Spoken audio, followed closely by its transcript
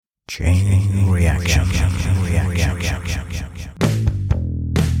Chain reaction.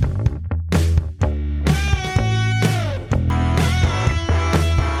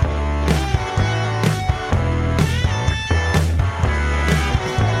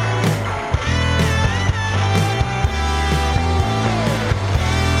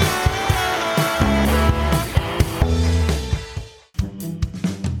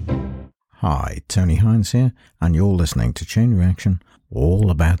 Hi, Tony Hines here, and you're listening to Chain Reaction,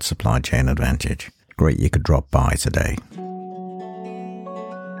 all about supply chain advantage. Great you could drop by today.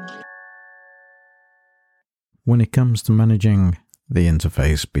 When it comes to managing the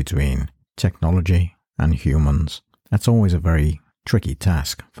interface between technology and humans, that's always a very tricky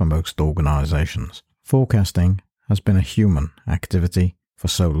task for most organizations. Forecasting has been a human activity for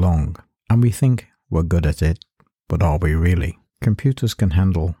so long, and we think we're good at it, but are we really? Computers can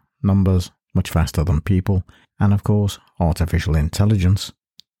handle numbers much faster than people, and of course artificial intelligence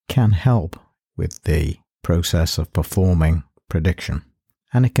can help with the process of performing prediction,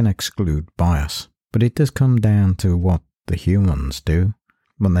 and it can exclude bias. But it does come down to what the humans do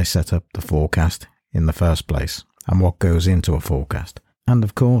when they set up the forecast in the first place, and what goes into a forecast. And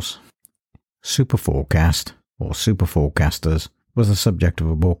of course, Superforecast or Superforecasters was the subject of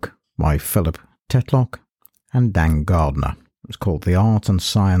a book by Philip Tetlock and Dan Gardner. It's called The Art and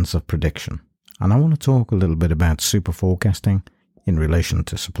Science of Prediction. And I want to talk a little bit about superforecasting in relation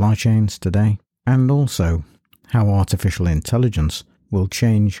to supply chains today, and also how artificial intelligence will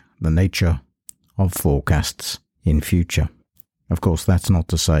change the nature of forecasts in future. Of course, that's not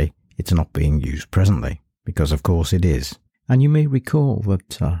to say it's not being used presently, because of course it is. And you may recall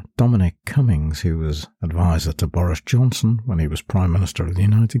that Dominic Cummings, who was advisor to Boris Johnson when he was Prime Minister of the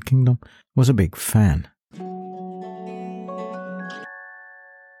United Kingdom, was a big fan.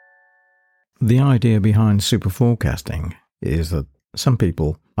 The idea behind superforecasting is that some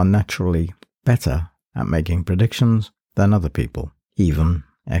people are naturally better at making predictions than other people, even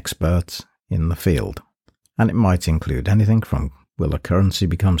experts in the field. And it might include anything from, will a currency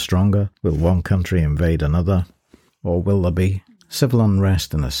become stronger? Will one country invade another? Or will there be civil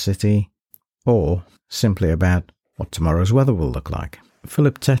unrest in a city? Or simply about what tomorrow's weather will look like.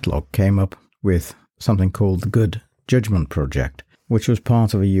 Philip Tetlock came up with something called the Good Judgment Project, which was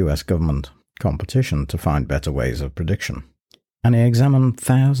part of a US government competition to find better ways of prediction. And he examined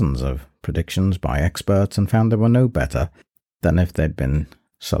thousands of predictions by experts and found they were no better than if they'd been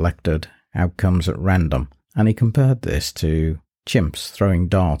selected outcomes at random. And he compared this to chimps throwing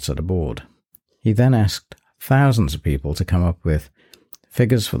darts at a board. He then asked thousands of people to come up with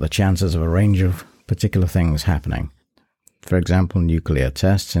figures for the chances of a range of particular things happening. For example, nuclear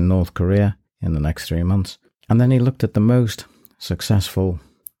tests in North Korea in the next 3 months. And then he looked at the most successful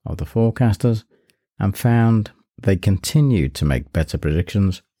of the forecasters and found they continued to make better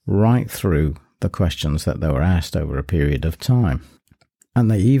predictions right through the questions that they were asked over a period of time. And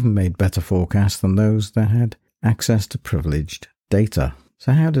they even made better forecasts than those that had access to privileged data.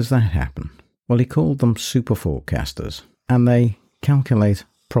 So how does that happen? Well, he called them superforecasters, and they calculate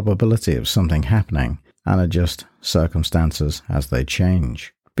probability of something happening and adjust circumstances as they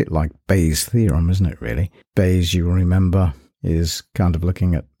change. A bit like Bayes' theorem, isn't it, really? Bayes, you remember, is kind of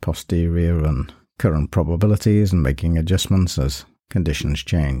looking at posterior and current probabilities and making adjustments as conditions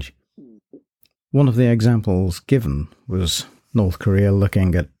change. One of the examples given was North Korea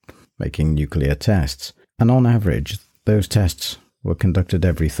looking at making nuclear tests, and on average those tests were conducted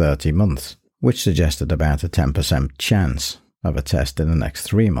every 30 months, which suggested about a 10% chance of a test in the next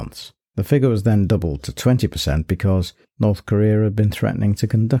 3 months. The figure was then doubled to 20% because North Korea had been threatening to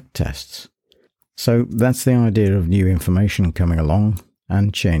conduct tests. So that's the idea of new information coming along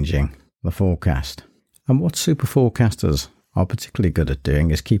and changing the forecast. And what superforecasters are particularly good at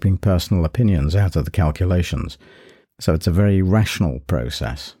doing is keeping personal opinions out of the calculations. So it's a very rational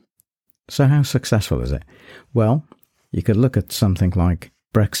process. So how successful is it? Well, you could look at something like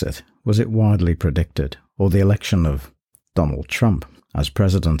Brexit. Was it widely predicted? Or the election of Donald Trump as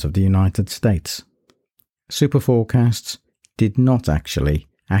President of the United States? Superforecasts did not actually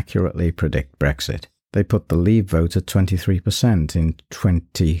accurately predict Brexit. They put the Leave vote at 23% in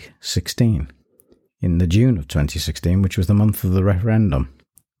 2016, in the June of 2016, which was the month of the referendum,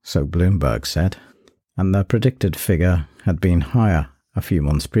 so Bloomberg said, and the predicted figure had been higher a few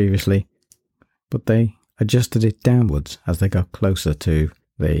months previously, but they adjusted it downwards as they got closer to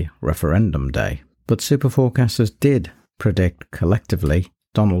the referendum day. But superforecasters did predict collectively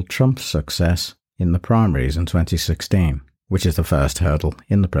Donald Trump's success in the primaries in 2016. Which is the first hurdle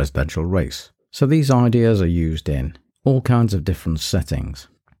in the presidential race. So these ideas are used in all kinds of different settings.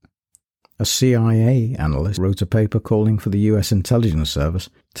 A CIA analyst wrote a paper calling for the US intelligence service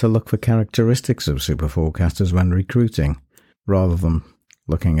to look for characteristics of superforecasters when recruiting, rather than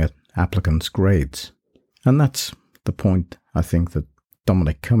looking at applicants' grades. And that's the point I think that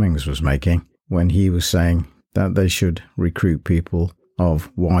Dominic Cummings was making when he was saying that they should recruit people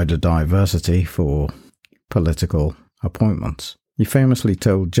of wider diversity for political appointments. He famously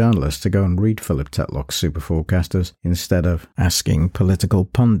told journalists to go and read Philip Tetlock's Superforecasters instead of asking political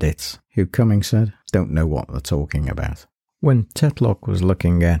pundits, who Cummings said don't know what they're talking about. When Tetlock was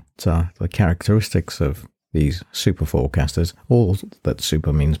looking at the characteristics of these superforecasters, all that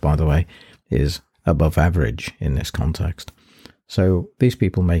super means, by the way, is above average in this context. So these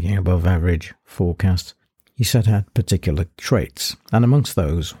people making above average forecasts, he said, had particular traits, and amongst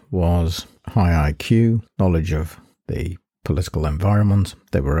those was high IQ, knowledge of the political environment,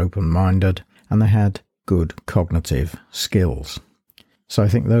 they were open-minded, and they had good cognitive skills. So I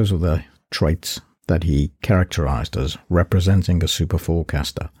think those were the traits that he characterized as representing a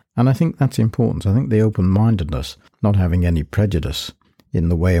superforecaster. And I think that's important. I think the open-mindedness, not having any prejudice in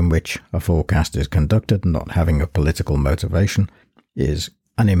the way in which a forecast is conducted, not having a political motivation, is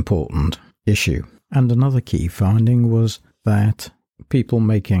an important issue. And another key finding was that people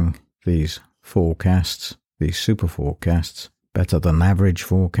making these forecasts, these superforecasts, better than average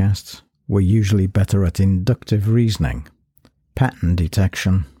forecasts, were usually better at inductive reasoning, pattern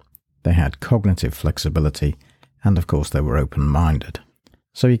detection, they had cognitive flexibility, and of course they were open-minded.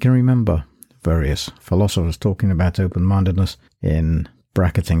 So you can remember various philosophers talking about open-mindedness in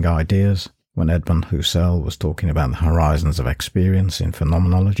bracketing ideas. When Edmund Husserl was talking about the horizons of experience in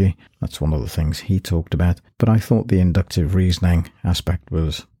phenomenology, that's one of the things he talked about. But I thought the inductive reasoning aspect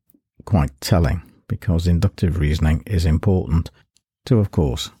was quite telling, because inductive reasoning is important to, of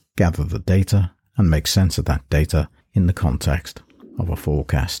course, gather the data and make sense of that data in the context of a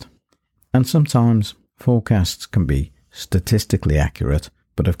forecast. And sometimes forecasts can be statistically accurate,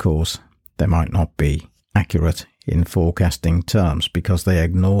 but of course they might not be accurate in forecasting terms because they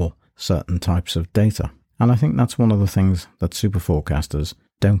ignore certain types of data. And I think that's one of the things that superforecasters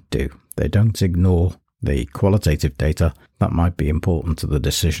don't do. They don't ignore the qualitative data that might be important to the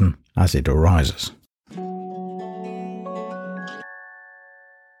decision as it arises.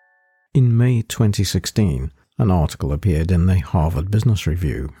 In May 2016, an article appeared in the Harvard Business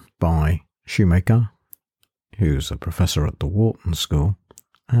Review by Shoemaker, who's a professor at the Wharton School,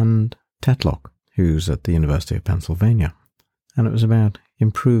 and Tetlock, who's at the University of Pennsylvania. And it was about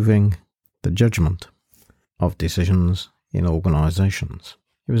improving the judgment of decisions in organizations.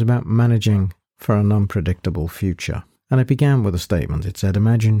 It was about managing for an unpredictable future. And it began with a statement. It said,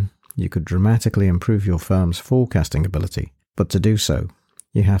 imagine you could dramatically improve your firm's forecasting ability, but to do so,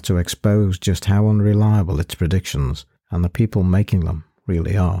 you have to expose just how unreliable its predictions and the people making them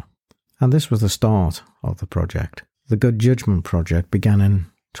really are. And this was the start of the project. The Good Judgment Project began in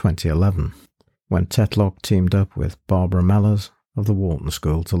 2011, when Tetlock teamed up with Barbara Mellers of the Wharton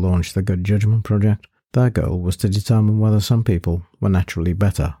School to launch the Good Judgment Project. Their goal was to determine whether some people were naturally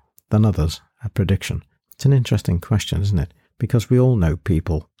better than others at prediction. It's an interesting question, isn't it? Because we all know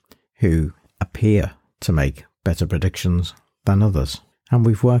people who appear to make better predictions than others. And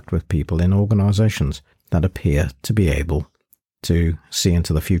we've worked with people in organizations that appear to be able to see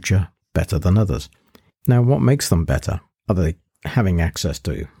into the future better than others. Now, what makes them better? Are they having access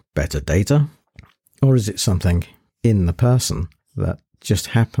to better data? Or is it something in the person that just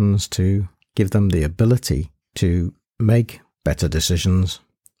happens to give them the ability to make better decisions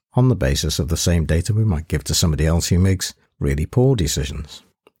on the basis of the same data we might give to somebody else who makes really poor decisions?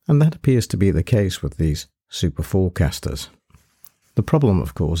 And that appears to be the case with these super forecasters. The problem,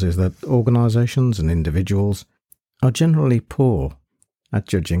 of course, is that organizations and individuals are generally poor at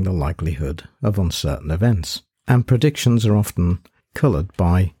judging the likelihood of uncertain events, and predictions are often colored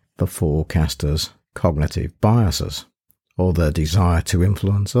by the forecaster's cognitive biases, or their desire to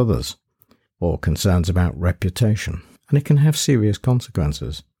influence others, or concerns about reputation, and it can have serious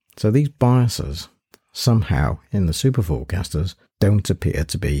consequences. So these biases, somehow in the superforecasters, don't appear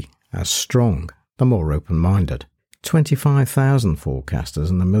to be as strong. They're more open-minded. 25,000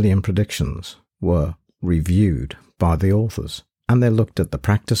 forecasters and 1 million predictions were reviewed by the authors, and they looked at the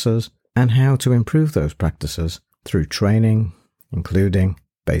practices and how to improve those practices through training, including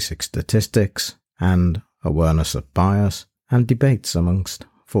basic statistics and awareness of bias, and debates amongst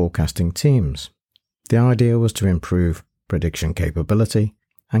forecasting teams. The idea was to improve prediction capability,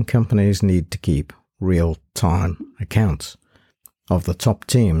 and companies need to keep real-time accounts of the top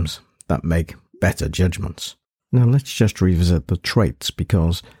teams that make better judgments. Now let's just revisit the traits,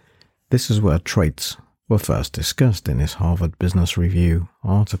 because this is where traits were first discussed in this Harvard Business Review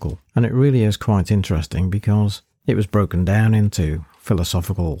article. And it really is quite interesting because it was broken down into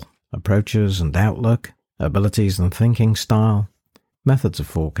philosophical approaches and outlook, abilities and thinking style, methods of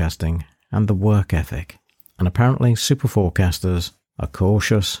forecasting, and the work ethic. And apparently super forecasters are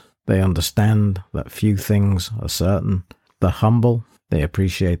cautious, they understand that few things are certain, they're humble, they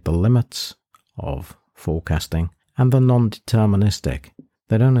appreciate the limits of forecasting, and they're non-deterministic.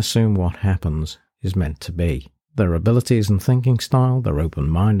 They don't assume what happens is meant to be. Their abilities and thinking style, they're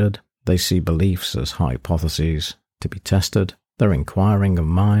open-minded, they see beliefs as hypotheses to be tested, they're inquiring of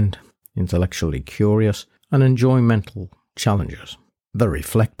mind, intellectually curious, and enjoy mental challenges. They're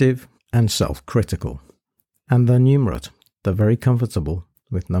reflective and self-critical. And they're numerate. They're very comfortable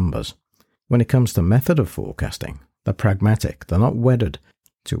with numbers. When it comes to method of forecasting, they're pragmatic. They're not wedded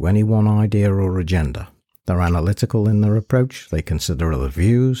to any one idea or agenda. They're analytical in their approach. They consider other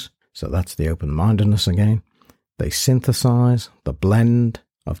views. So that's the open-mindedness again. They synthesize the blend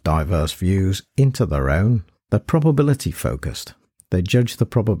of diverse views into their own. They're probability-focused. They judge the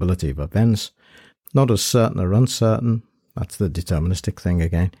probability of events, not as certain or uncertain, that's the deterministic thing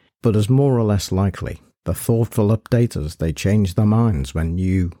again, but as more or less likely. They're thoughtful updaters. They change their minds when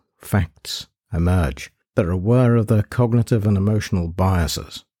new facts emerge. They're aware of their cognitive and emotional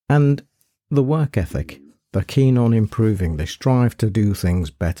biases. And the work ethic. They're keen on improving. They strive to do things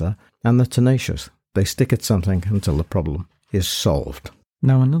better. And they're tenacious. They stick at something until the problem is solved.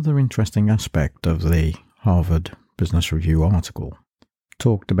 Now, another interesting aspect of the Harvard Business Review article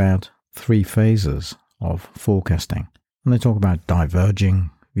talked about 3 phases of forecasting. And they talk about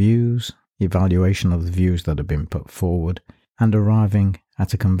diverging views, evaluation of the views that have been put forward, and arriving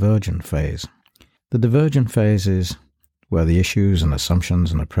at a convergent phase. The divergent phase is where the issues and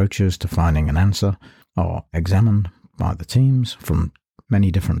assumptions and approaches to finding an answer are examined by the teams from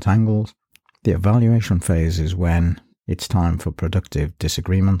many different angles. The evaluation phase is when it's time for productive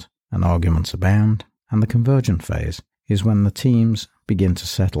disagreement and arguments abound. And the convergent phase is when the teams begin to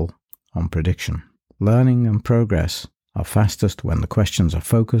settle on prediction. Learning and progress are fastest when the questions are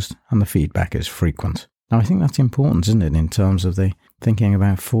focused and the feedback is frequent. Now, I think that's important, isn't it, in terms of the thinking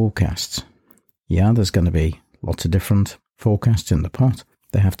about forecasts. Yeah, there's going to be lots of different forecasts in the pot.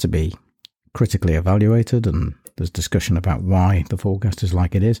 They have to be critically evaluated, and there's discussion about why the forecast is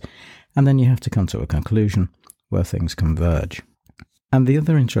like it is. And then you have to come to a conclusion where things converge. And the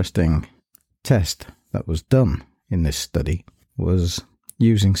other interesting test that was done in this study was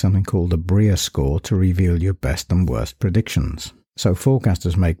using something called a Bria score to reveal your best and worst predictions. So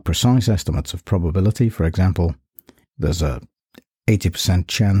forecasters make precise estimates of probability. For example, there's a 80%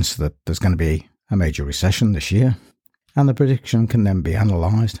 chance that there's going to be a major recession this year, and the prediction can then be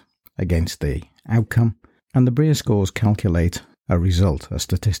analysed against the outcome, and the Bria scores calculate a result, a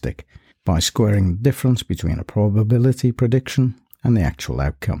statistic, by squaring the difference between a probability prediction and the actual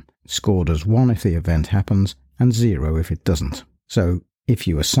outcome, scored as 1 if the event happens and 0 if it doesn't. So if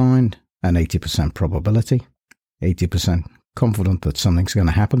you assigned an 80% probability, 80% confident that something's going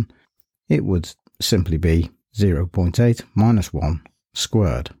to happen, it would simply be 0.8 minus 1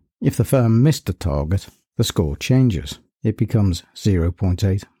 squared. If the firm missed the target, the score changes. It becomes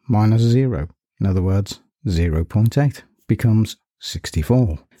 0.8 minus 0. In other words, 0.8 becomes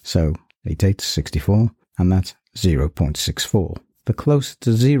 64. So 88 to 64, and that's 0.64. The closer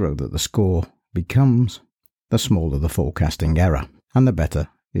to 0 that the score becomes, the smaller the forecasting error, and the better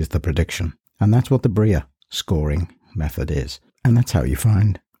is the prediction. And that's what the Bria scoring method is. And that's how you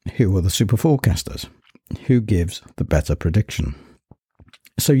find who are the super forecasters, who gives the better prediction.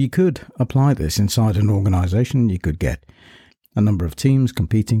 So you could apply this inside an organization. You could get a number of teams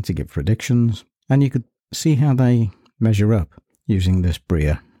competing to give predictions, and you could see how they measure up using this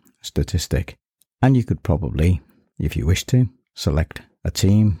Bria statistic. And you could probably, if you wish to, select a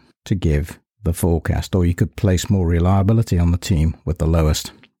team to give the forecast, or you could place more reliability on the team with the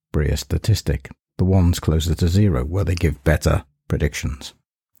lowest Bria statistic, the ones closer to 0, where they give better predictions.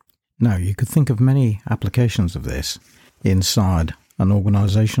 Now, you could think of many applications of this inside an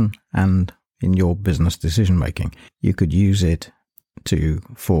organization and in your business decision making. You could use it to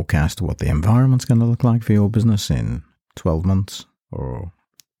forecast what the environment's going to look like for your business in 12 months or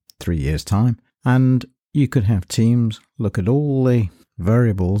 3 years' time. And you could have teams look at all the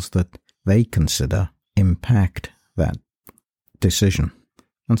variables that they consider impact that decision.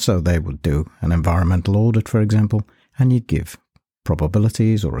 And so they would do an environmental audit, for example, and you'd give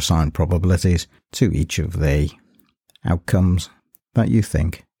probabilities or assign probabilities to each of the outcomes that you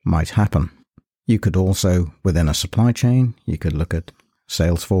think might happen. You could also, within a supply chain, you could look at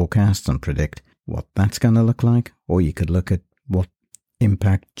sales forecasts and predict what that's going to look like, or you could look at what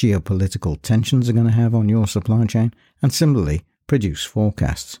impact geopolitical tensions are going to have on your supply chain, and similarly produce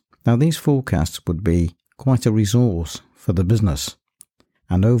forecasts. Now, these forecasts would be quite a resource for the business,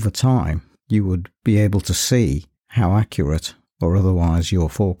 and over time you would be able to see how accurate or otherwise your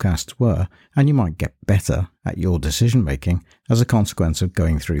forecasts were, and you might get better at your decision making as a consequence of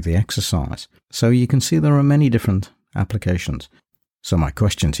going through the exercise. So you can see there are many different applications. So my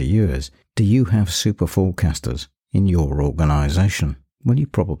question to you is, do you have super forecasters in your organization? Well, you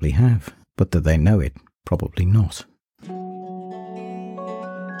probably have, but do they know it? Probably not.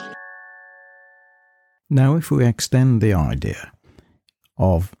 Now, if we extend the idea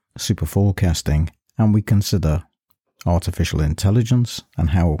of super forecasting and we consider artificial intelligence and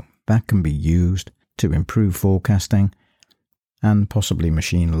how that can be used to improve forecasting, and possibly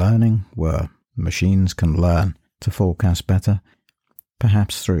machine learning, where machines can learn to forecast better,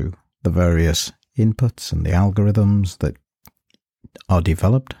 perhaps through the various inputs and the algorithms that are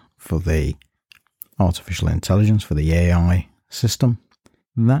developed for the artificial intelligence, for the AI system,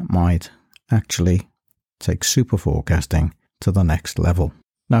 that might actually take super forecasting to the next level.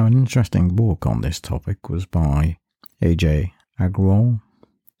 Now, an interesting book on this topic was by A.J. Agrawal,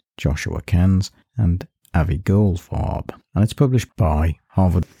 Joshua Kens, and Avi Goldfarb, and it's published by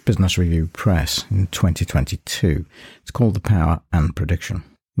Harvard Business Review Press in 2022. It's called The Power and Prediction.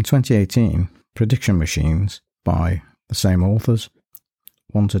 In 2018, prediction machines by the same authors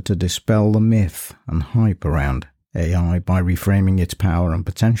wanted to dispel the myth and hype around AI by reframing its power and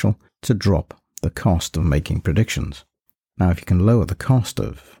potential to drop the cost of making predictions. Now, if you can lower the cost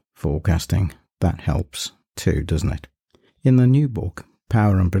of forecasting, that helps too, doesn't it? In the new book,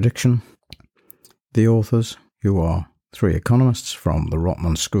 Power and Prediction, the authors, who are three economists from the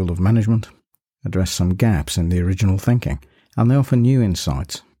Rotman School of Management, address some gaps in the original thinking, and they offer new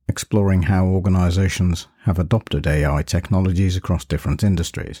insights, exploring how organizations have adopted AI technologies across different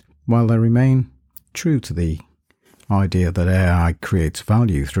industries. While they remain true to the idea that AI creates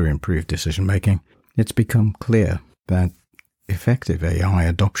value through improved decision-making, it's become clear that effective AI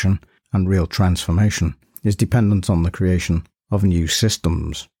adoption and real transformation is dependent on the creation of new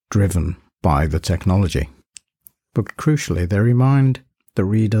systems driven by the technology. But crucially, they remind the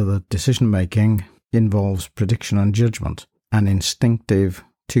reader that decision-making involves prediction and judgment, an instinctive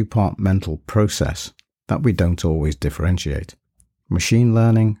two-part mental process that we don't always differentiate. Machine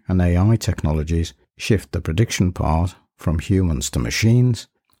learning and AI technologies shift the prediction part from humans to machines,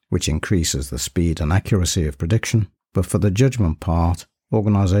 which increases the speed and accuracy of prediction. But for the judgment part,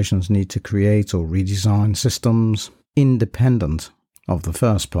 organizations need to create or redesign systems independent of the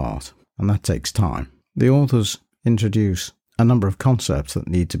first part, and that takes time. The authors introduce a number of concepts that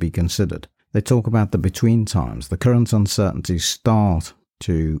need to be considered. They talk about the between times, the current uncertainties start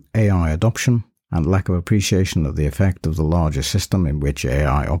to AI adoption and lack of appreciation of the effect of the larger system in which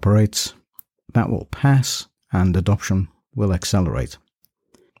AI operates. That will pass and adoption will accelerate.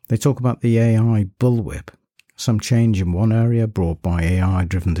 They talk about the AI bullwhip, some change in one area brought by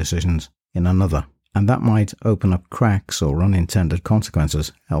AI-driven decisions in another, and that might open up cracks or unintended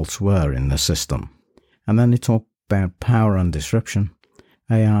consequences elsewhere in the system. And then they talk about power and disruption.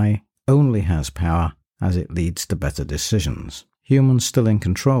 AI only has power as it leads to better decisions. Humans still in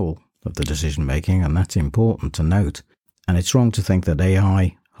control of the decision-making, and that's important to note. And it's wrong to think that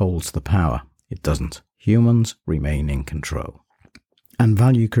AI holds the power. It doesn't. Humans remain in control. And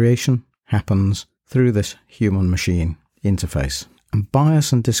value creation happens through this human-machine interface. And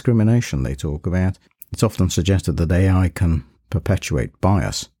bias and discrimination they talk about. It's often suggested that AI can perpetuate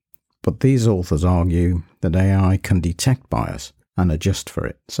bias. But these authors argue that AI can detect bias and adjust for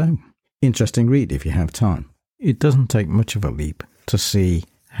it. So, interesting read if you have time. It doesn't take much of a leap to see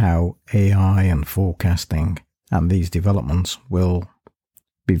how AI and forecasting and these developments will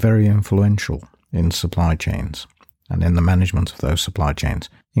be very influential in supply chains and in the management of those supply chains,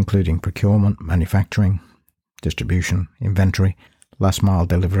 including procurement, manufacturing, distribution, inventory, last mile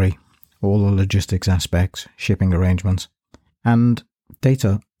delivery, all the logistics aspects, shipping arrangements, and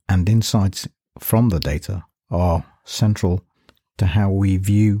data and insights from the data are central to how we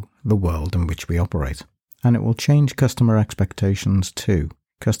view the world in which we operate. And it will change customer expectations too.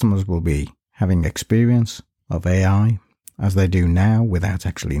 Customers will be having experience of AI as they do now without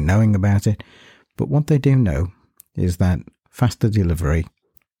actually knowing about it. But what they do know is that faster delivery,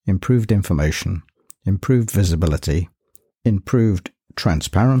 improved information, improved visibility, improved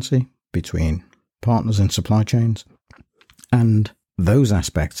transparency between partners in supply chains, and those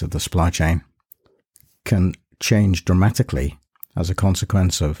aspects of the supply chain can change dramatically as a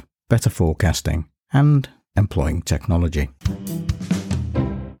consequence of better forecasting and employing technology.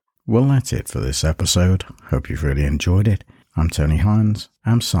 Well, that's it for this episode. Hope you've really enjoyed it. I'm Tony Hines.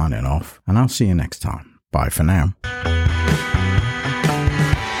 I'm signing off, and I'll see you next time. Bye for now.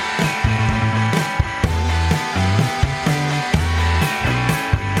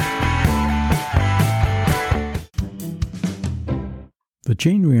 The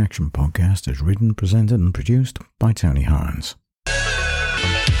Chain Reaction Podcast is written, presented, and produced by Tony Hines.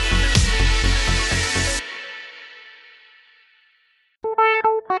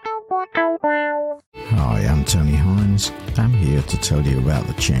 Hi, I'm Tony Hines. I'm here to tell you about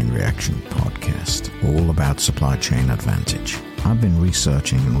the Chain Reaction Podcast, all about supply chain advantage. I've been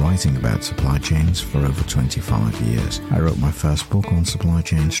researching and writing about supply chains for over 25 years. I wrote my first book on supply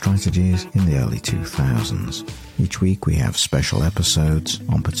chain strategies in the early 2000s. Each week we have special episodes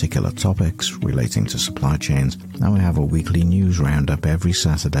on particular topics relating to supply chains, and we have a weekly news roundup every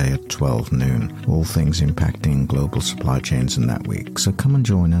Saturday at 12 noon, all things impacting global supply chains in that week. So come and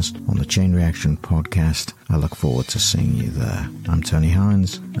join us on the Chain Reaction Podcast. I look forward to seeing you there. I'm Tony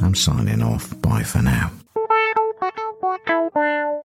Hines. I'm signing off. Bye for now.